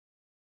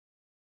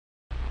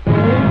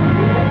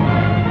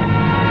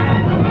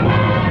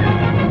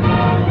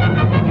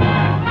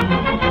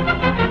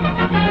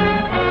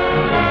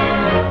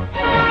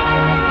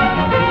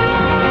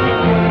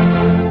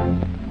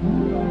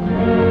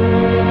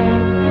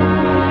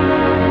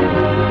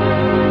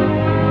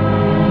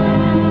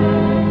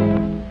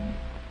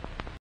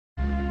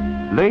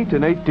late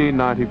in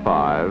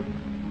 1895,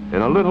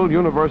 in a little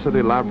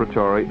university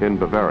laboratory in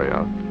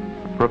Bavaria,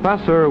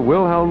 Professor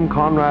Wilhelm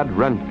Conrad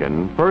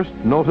Roentgen first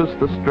noticed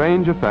the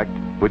strange effect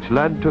which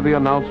led to the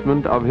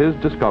announcement of his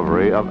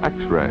discovery of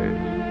X-rays.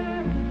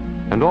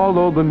 And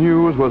although the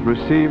news was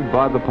received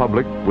by the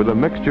public with a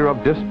mixture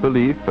of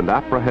disbelief and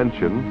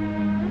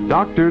apprehension,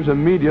 doctors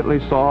immediately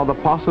saw the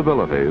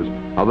possibilities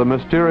of the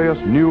mysterious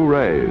new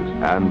rays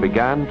and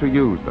began to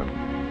use them.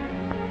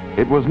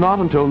 It was not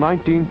until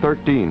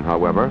 1913,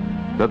 however,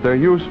 that their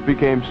use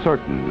became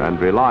certain and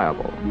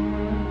reliable.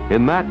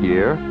 In that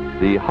year,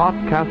 the hot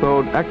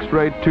cathode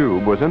X-ray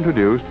tube was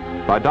introduced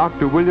by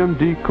Dr. William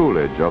D.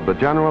 Coolidge of the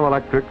General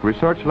Electric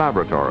Research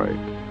Laboratory,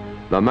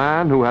 the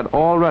man who had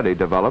already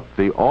developed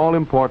the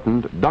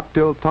all-important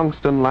ductile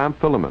tungsten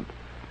lamp filament,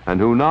 and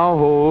who now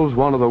holds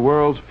one of the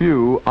world's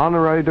few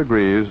honorary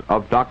degrees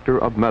of Doctor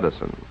of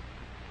Medicine.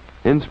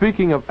 In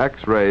speaking of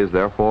X-rays,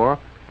 therefore,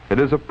 it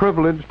is a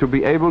privilege to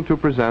be able to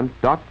present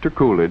Dr.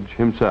 Coolidge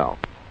himself.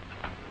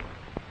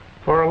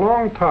 For a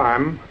long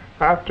time,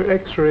 after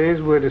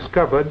X-rays were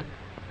discovered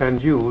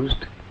and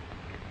used,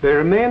 they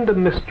remained a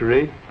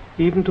mystery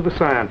even to the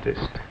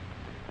scientist.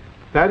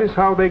 That is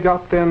how they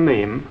got their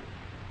name,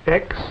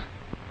 X,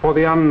 for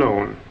the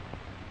unknown.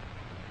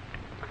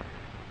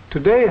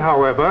 Today,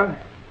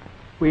 however,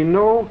 we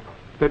know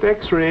that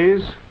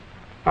X-rays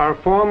are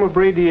a form of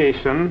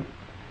radiation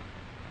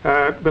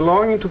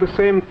belonging to the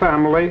same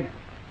family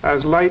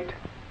as light,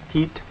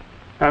 heat,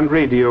 and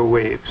radio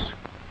waves.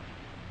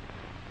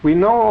 We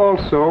know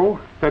also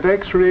that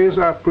X-rays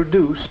are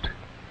produced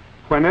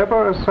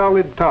whenever a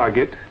solid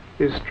target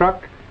is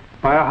struck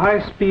by a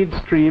high-speed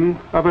stream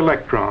of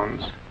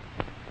electrons,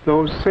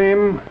 those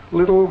same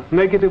little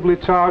negatively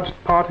charged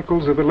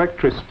particles of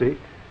electricity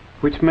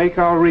which make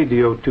our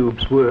radio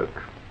tubes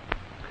work.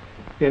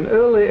 In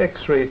early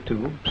X-ray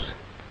tubes,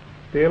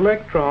 the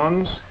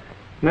electrons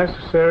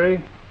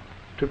necessary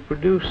to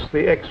produce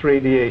the X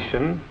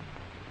radiation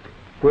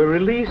were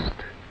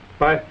released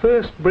by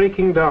first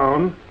breaking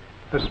down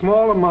a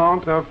small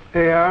amount of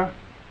air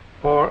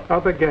or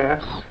other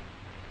gas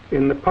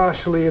in the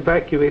partially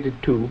evacuated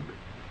tube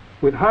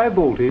with high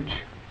voltage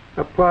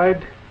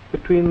applied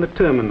between the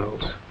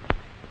terminals.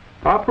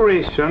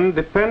 Operation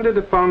depended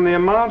upon the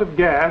amount of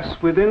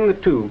gas within the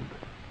tube,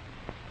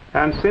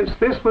 and since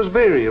this was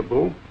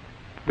variable,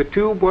 the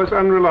tube was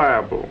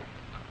unreliable.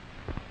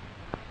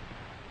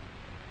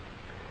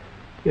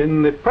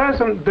 In the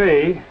present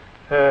day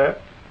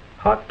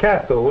hot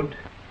cathode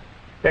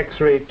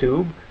X-ray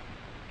tube,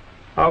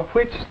 of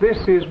which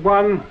this is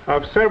one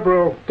of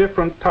several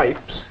different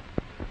types,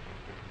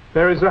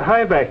 there is a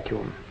high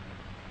vacuum,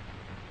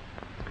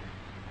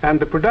 and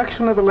the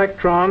production of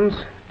electrons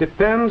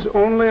depends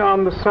only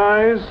on the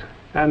size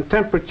and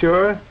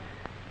temperature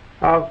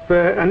of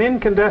an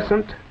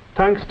incandescent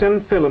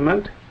tungsten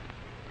filament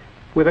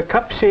with a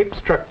cup-shaped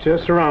structure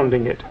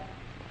surrounding it.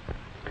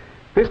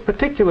 This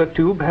particular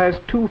tube has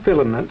two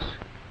filaments,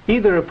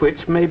 either of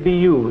which may be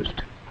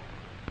used.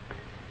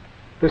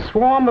 The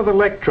swarm of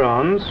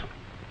electrons,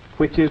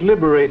 which is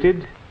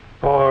liberated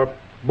or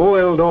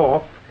boiled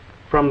off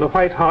from the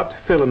white-hot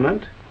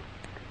filament,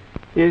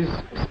 is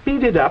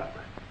speeded up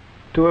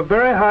to a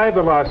very high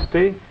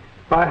velocity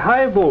by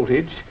high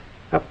voltage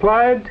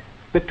applied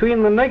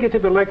between the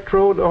negative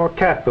electrode or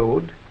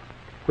cathode,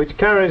 which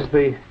carries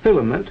the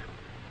filament,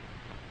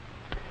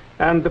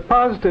 and the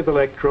positive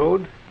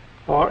electrode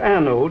or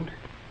anode,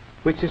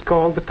 which is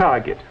called the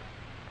target.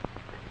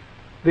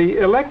 The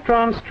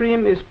electron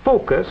stream is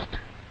focused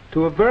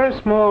to a very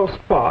small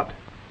spot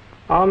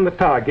on the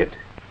target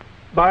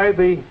by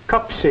the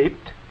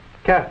cup-shaped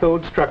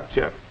cathode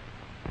structure.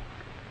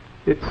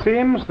 It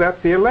seems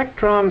that the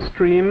electron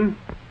stream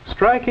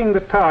striking the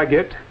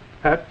target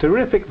at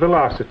terrific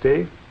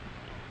velocity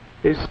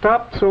is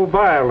stopped so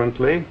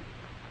violently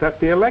that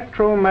the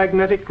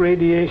electromagnetic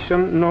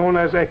radiation known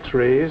as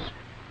X-rays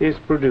is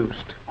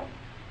produced.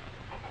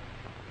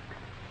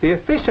 The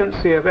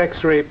efficiency of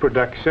X-ray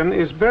production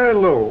is very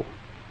low,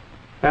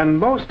 and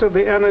most of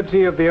the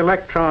energy of the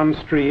electron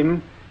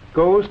stream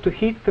goes to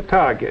heat the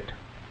target.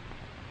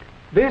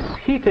 This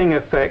heating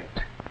effect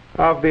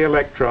of the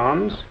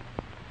electrons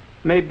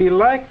may be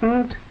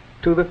likened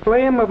to the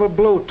flame of a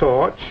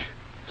blowtorch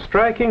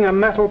striking a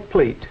metal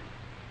plate,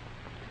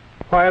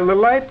 while the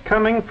light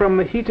coming from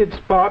the heated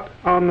spot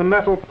on the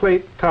metal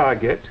plate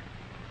target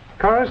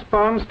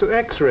corresponds to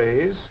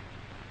X-rays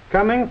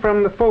coming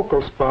from the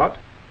focal spot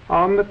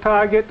on the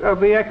target of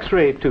the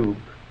X-ray tube.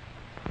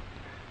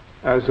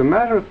 As a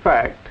matter of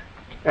fact,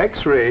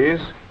 X-rays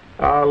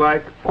are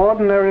like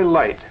ordinary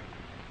light,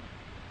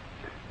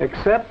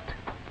 except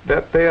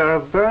that they are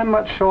a very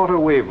much shorter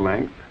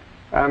wavelength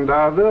and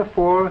are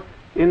therefore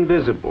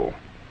invisible.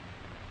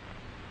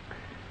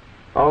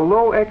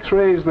 Although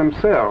X-rays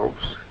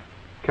themselves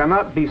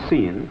cannot be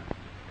seen,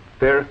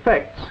 their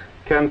effects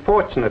can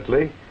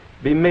fortunately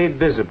be made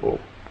visible.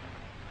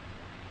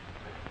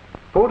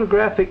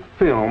 Photographic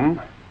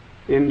film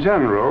in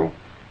general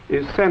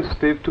is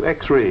sensitive to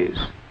X-rays,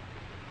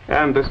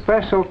 and a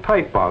special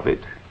type of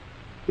it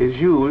is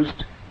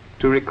used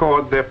to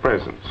record their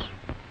presence.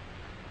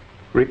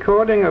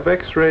 Recording of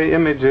X-ray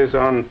images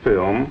on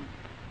film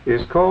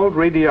is called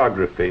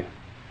radiography,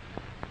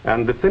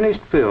 and the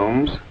finished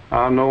films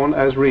are known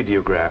as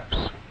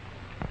radiographs.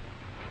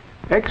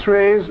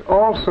 X-rays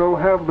also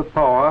have the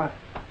power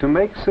to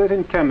make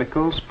certain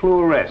chemicals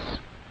fluoresce,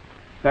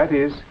 that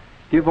is,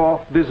 give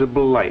off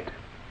visible light.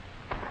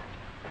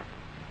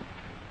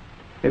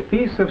 A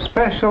piece of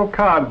special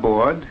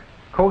cardboard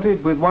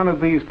coated with one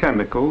of these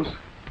chemicals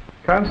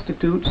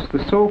constitutes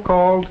the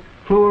so-called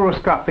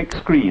fluoroscopic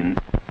screen.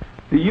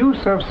 The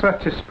use of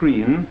such a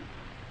screen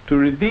to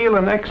reveal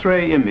an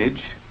X-ray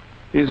image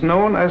is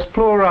known as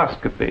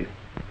fluoroscopy.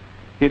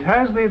 It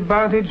has the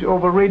advantage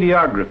over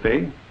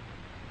radiography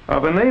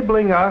of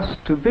enabling us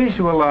to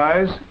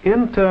visualize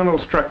internal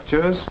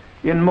structures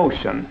in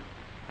motion.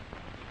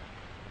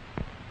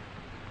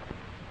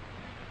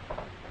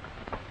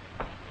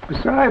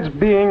 Besides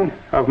being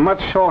of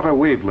much shorter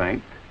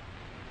wavelength,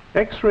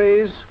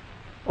 X-rays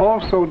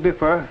also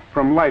differ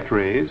from light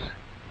rays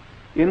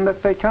in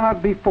that they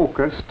cannot be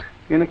focused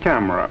in a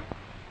camera.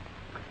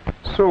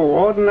 So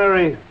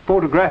ordinary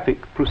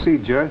photographic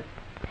procedure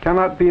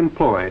cannot be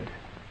employed.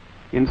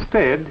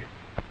 Instead,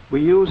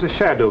 we use a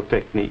shadow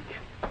technique.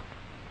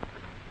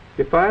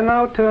 If I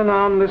now turn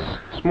on this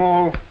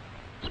small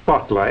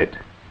spotlight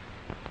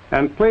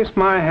and place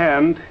my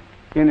hand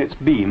in its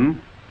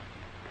beam,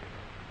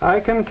 I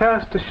can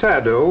cast a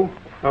shadow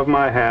of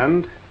my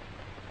hand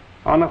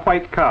on a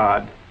white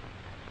card.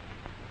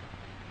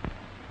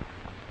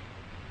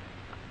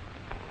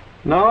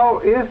 Now,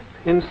 if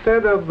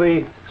instead of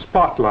the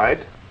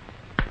spotlight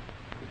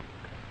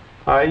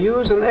I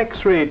use an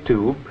X-ray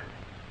tube,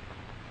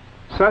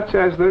 such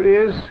as there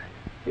is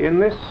in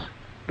this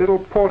little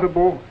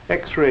portable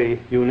X-ray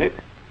unit,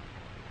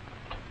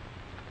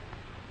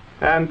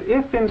 and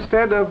if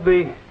instead of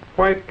the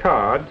white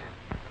card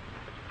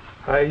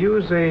I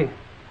use a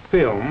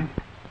film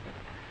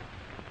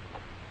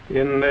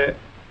in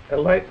a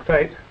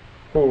light-tight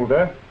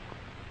holder,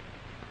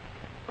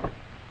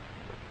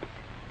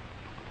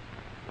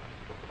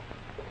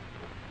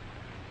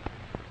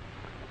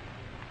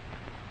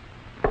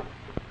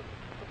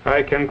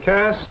 I can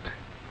cast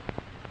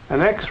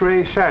an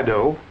X-ray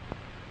shadow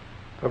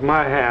of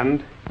my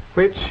hand,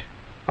 which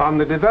on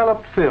the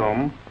developed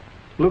film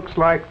looks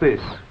like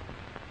this.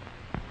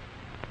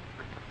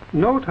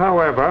 Note,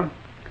 however,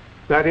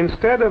 that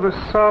instead of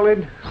a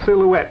solid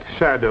silhouette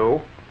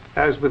shadow,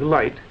 as with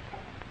light,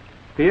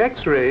 the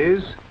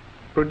X-rays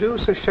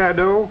produce a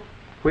shadow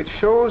which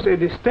shows a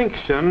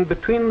distinction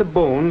between the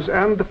bones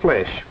and the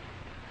flesh.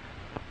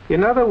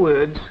 In other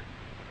words,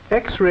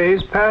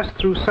 X-rays pass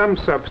through some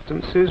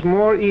substances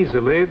more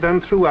easily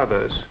than through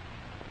others,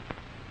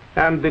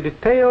 and the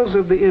details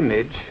of the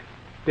image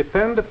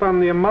depend upon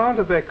the amount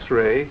of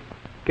X-ray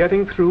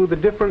getting through the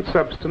different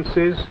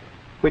substances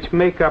which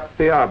make up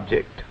the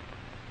object.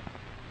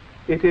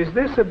 It is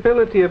this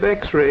ability of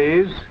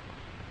X-rays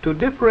to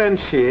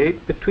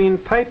differentiate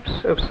between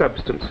types of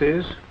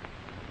substances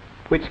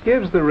which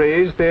gives the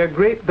rays their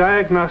great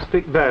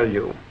diagnostic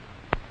value.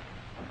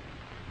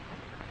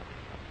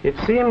 It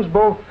seems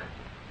both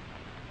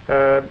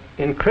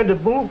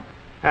incredible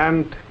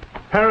and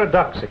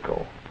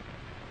paradoxical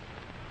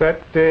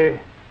that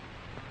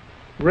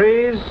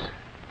rays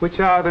which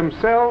are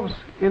themselves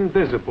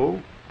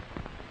invisible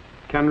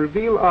can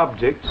reveal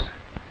objects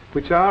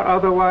which are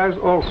otherwise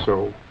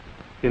also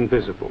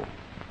invisible.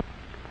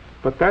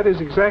 But that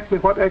is exactly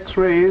what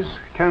X-rays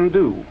can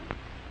do.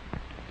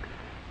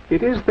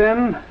 It is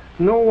then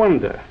no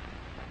wonder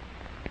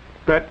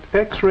that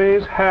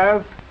X-rays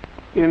have,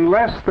 in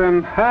less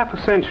than half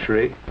a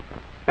century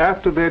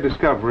after their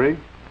discovery,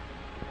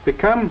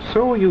 become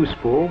so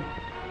useful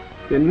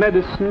in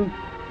medicine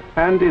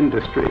and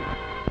industry.